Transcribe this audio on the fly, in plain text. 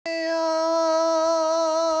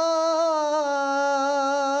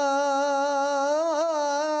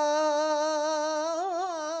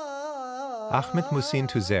Ahmet Muhsin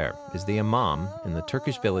Tüzer is the imam in the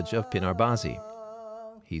Turkish village of Pinarbasi.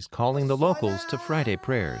 He's calling the locals to Friday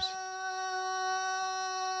prayers.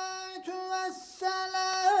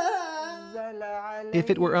 If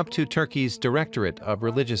it were up to Turkey's Directorate of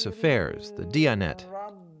Religious Affairs, the Diyanet,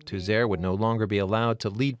 Tüzer would no longer be allowed to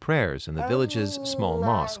lead prayers in the village's small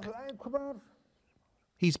mosque.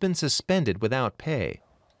 He's been suspended without pay,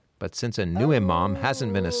 but since a new imam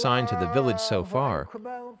hasn't been assigned to the village so far,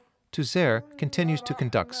 Tüzer continues to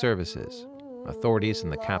conduct services. Authorities in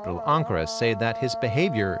the capital Ankara say that his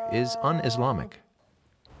behavior is un-Islamic.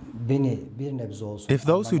 If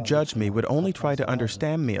those who judge me would only try to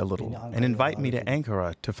understand me a little and invite me to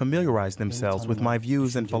Ankara to familiarize themselves with my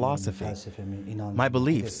views and philosophy, my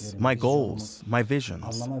beliefs, my goals, my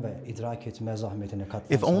visions.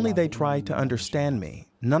 If only they tried to understand me,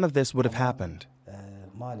 none of this would have happened.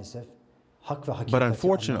 But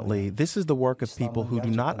unfortunately, this is the work of people who do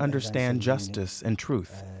not understand justice and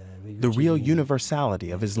truth, the real universality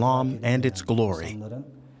of Islam and its glory.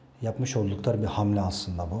 Yapmış oldukları bir hamle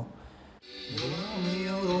aslında bu.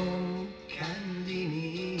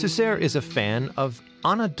 Tüzer is a fan of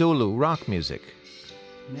Anadolu rock music.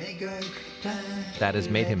 That has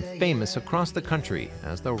made him famous across the country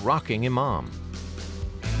as the rocking imam.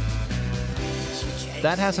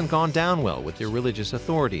 That hasn't gone down well with the religious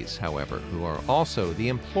authorities, however, who are also the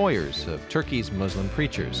employers of Turkey's Muslim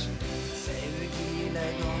preachers.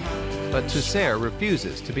 But Tüzer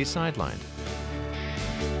refuses to be sidelined.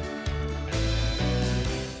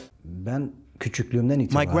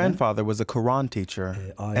 My grandfather was a Quran teacher,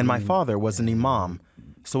 and my father was an imam,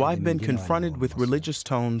 so I've been confronted with religious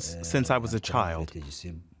tones since I was a child.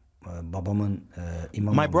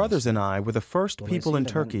 My brothers and I were the first people in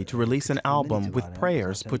Turkey to release an album with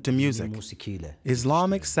prayers put to music.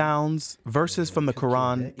 Islamic sounds, verses from the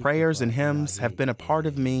Quran, prayers and hymns have been a part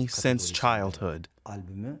of me since childhood.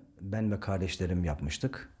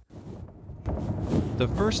 The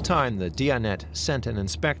first time the Diyanet sent an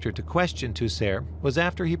inspector to question Tüzer was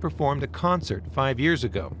after he performed a concert 5 years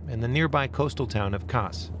ago in the nearby coastal town of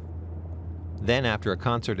Kars. Then, after a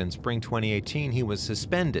concert in spring 2018, he was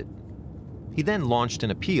suspended. He then launched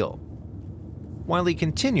an appeal. While he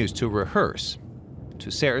continues to rehearse,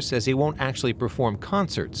 Tüzer says he won't actually perform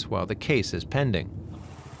concerts while the case is pending.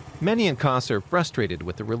 Many in Kars are frustrated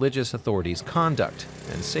with the religious authorities' conduct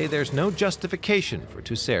and say there's no justification for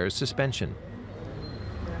Tüzer's suspension.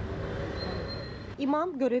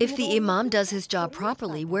 If the imam does his job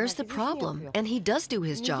properly, where's the problem? And he does do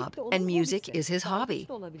his job, and music is his hobby.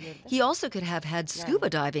 He also could have had scuba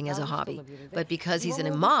diving as a hobby, but because he's an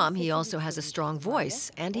imam, he also has a strong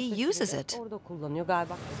voice, and he uses it.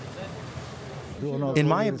 In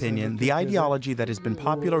my opinion, the ideology that has been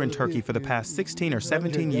popular in Turkey for the past 16 or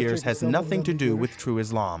 17 years has nothing to do with true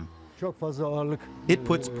Islam. It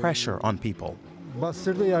puts pressure on people.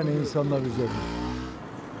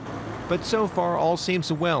 But so far, all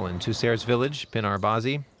seems well in Tüzer's village,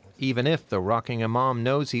 Pinarbasi, even if the rocking imam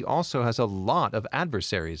knows he also has a lot of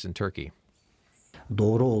adversaries in Turkey.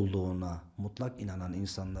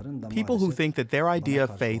 People who think that their idea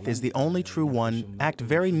of faith is the only true one act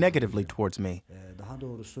very negatively towards me.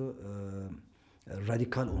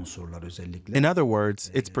 In other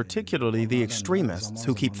words, it's particularly the extremists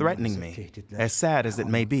who keep threatening me, as sad as it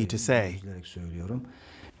may be to say.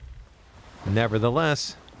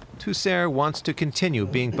 Nevertheless, Tüzer wants to continue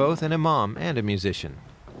being both an imam and a musician,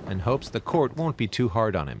 and hopes the court won't be too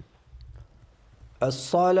hard on him.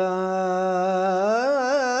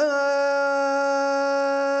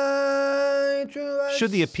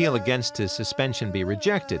 Should the appeal against his suspension be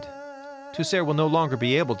rejected, Tüzer will no longer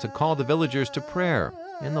be able to call the villagers to prayer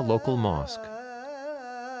in the local mosque.